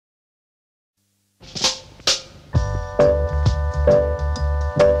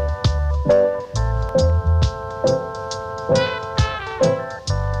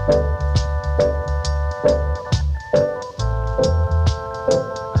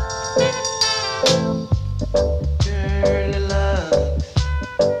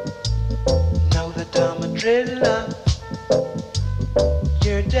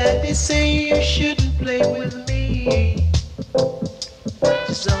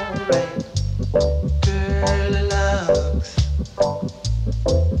alright. Girl, love.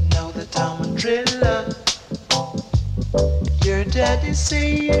 Know that I'm a dreadlock. Your daddy say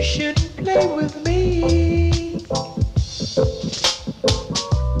you shouldn't play with me.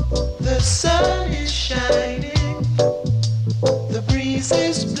 The sun is shining, the breeze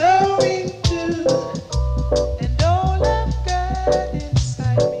is blowing too, and all I've got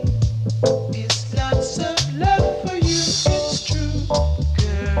inside me is lots of love for you. It's true,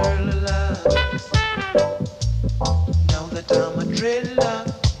 girl, love. Know that I'm a dreadlock.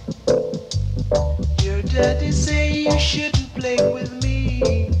 Your daddy say you shouldn't play with me.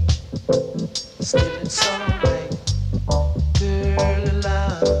 Still it's alright, girl,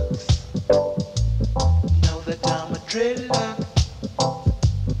 love. Know that I'm a dreadlock.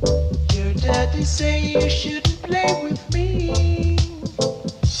 Your daddy say you shouldn't play with me.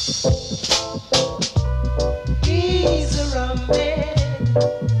 He's a rum man.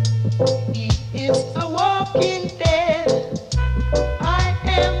 He is a walking dead. I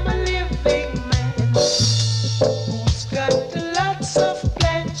am a living man who's got lots of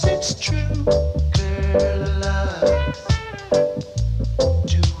plans. It's true, girl, love.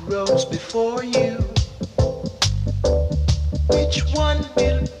 Two roads before you. Which one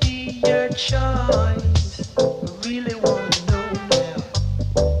will be your choice? I really wanna know now.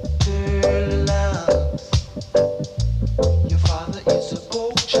 Girl, love. Your father is a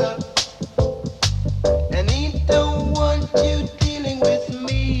pork chop, and he don't want you dealing with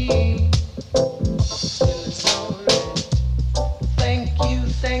me. Still it's alright.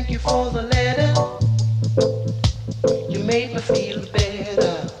 Thank you for the letter. You made me feel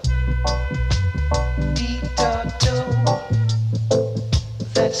better.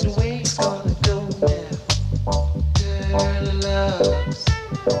 That's the way it's gonna go now. Girl, loves.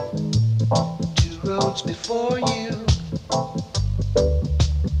 Two roads before you.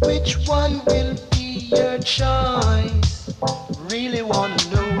 Which one will be your choice? Really wanna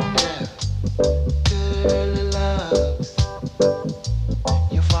know now. Girl, loves.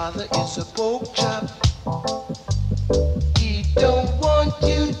 Your father is a pork chop. He don't want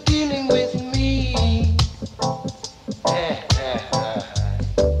you dealing with me.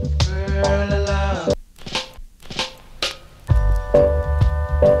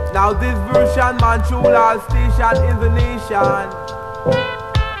 Now this version man through all station in the nation,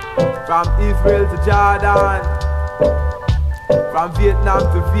 from Israel to Jordan, from Vietnam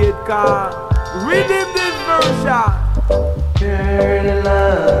to Vietcong. Redeem this version. Girl,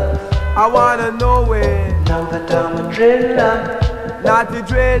 love. I wanna know it. Know that I'm a dreadlock. Not a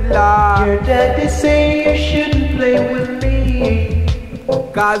dreadlock. Your daddy say you shouldn't play with me.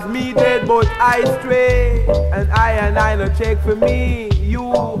 Cause me dead but I stray, and I no check for me. You,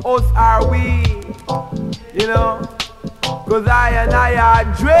 us are we, you know. Cause I are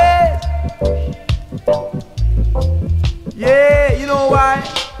dread. Yeah, you know why?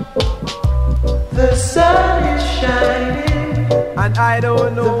 The sun is shining, and I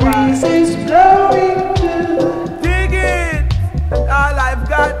don't know the breeze is blowing too. Dig it, and all I've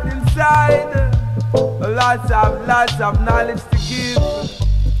got inside, lots of knowledge to give.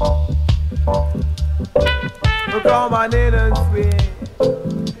 So come on in and swing.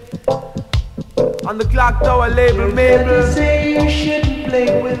 On the Clocktower label, Mabel. They say you shouldn't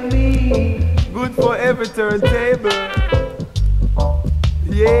play with me. Good for every turntable.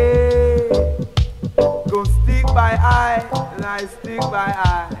 Yeah. Go stick by eye, and I stick by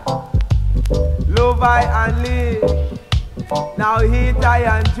eye. Love I and live. Now hit I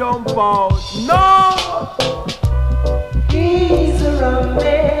and jump out. No! He's a rum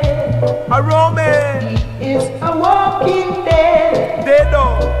man. A Roman. He is a walking dead. Deado.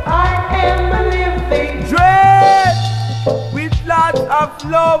 I am a living dread. With lots of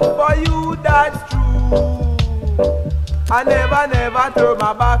love for you, that's true. I never turn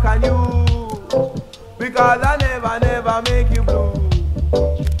my back on you. Because I never make you blue.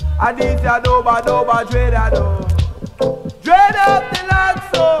 I did a doba dread a do. Dread up the lot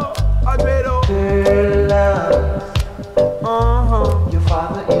so. I dread up. Girl, love. Your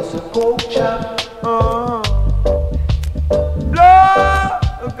father is a pork chop. Blow!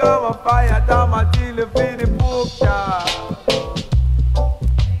 Come on fire, time until you feel the pork chop.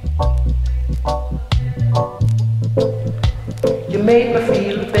 You made me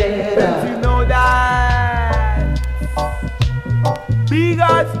feel better. You know that. Big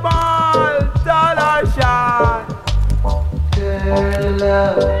or small, tall or short. Girl,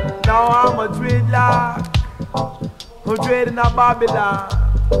 love. Now I'm a dreadlock. I'm dreading a Babylon.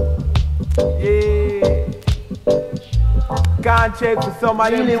 Yeah. Can't check for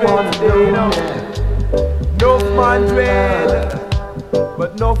somebody Really want to do, you know. No man dread,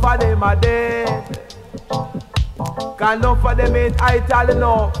 but enough of them are dead. Cause enough of them ain't ITAL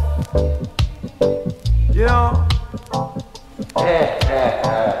enough. You know?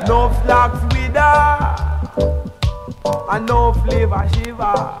 Enough slacks with her, enough liver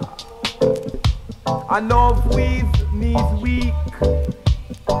shiver, enough weave knees weak.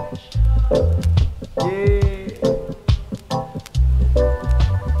 Yeah.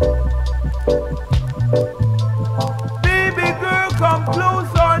 Baby girl, come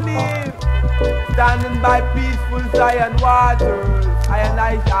close on him. Standing by peaceful Zion waters, I and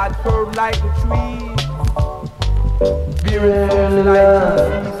I shall firm like the trees. Bearing fruit like the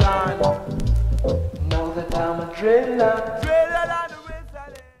season. Know that I'm a dreadnought.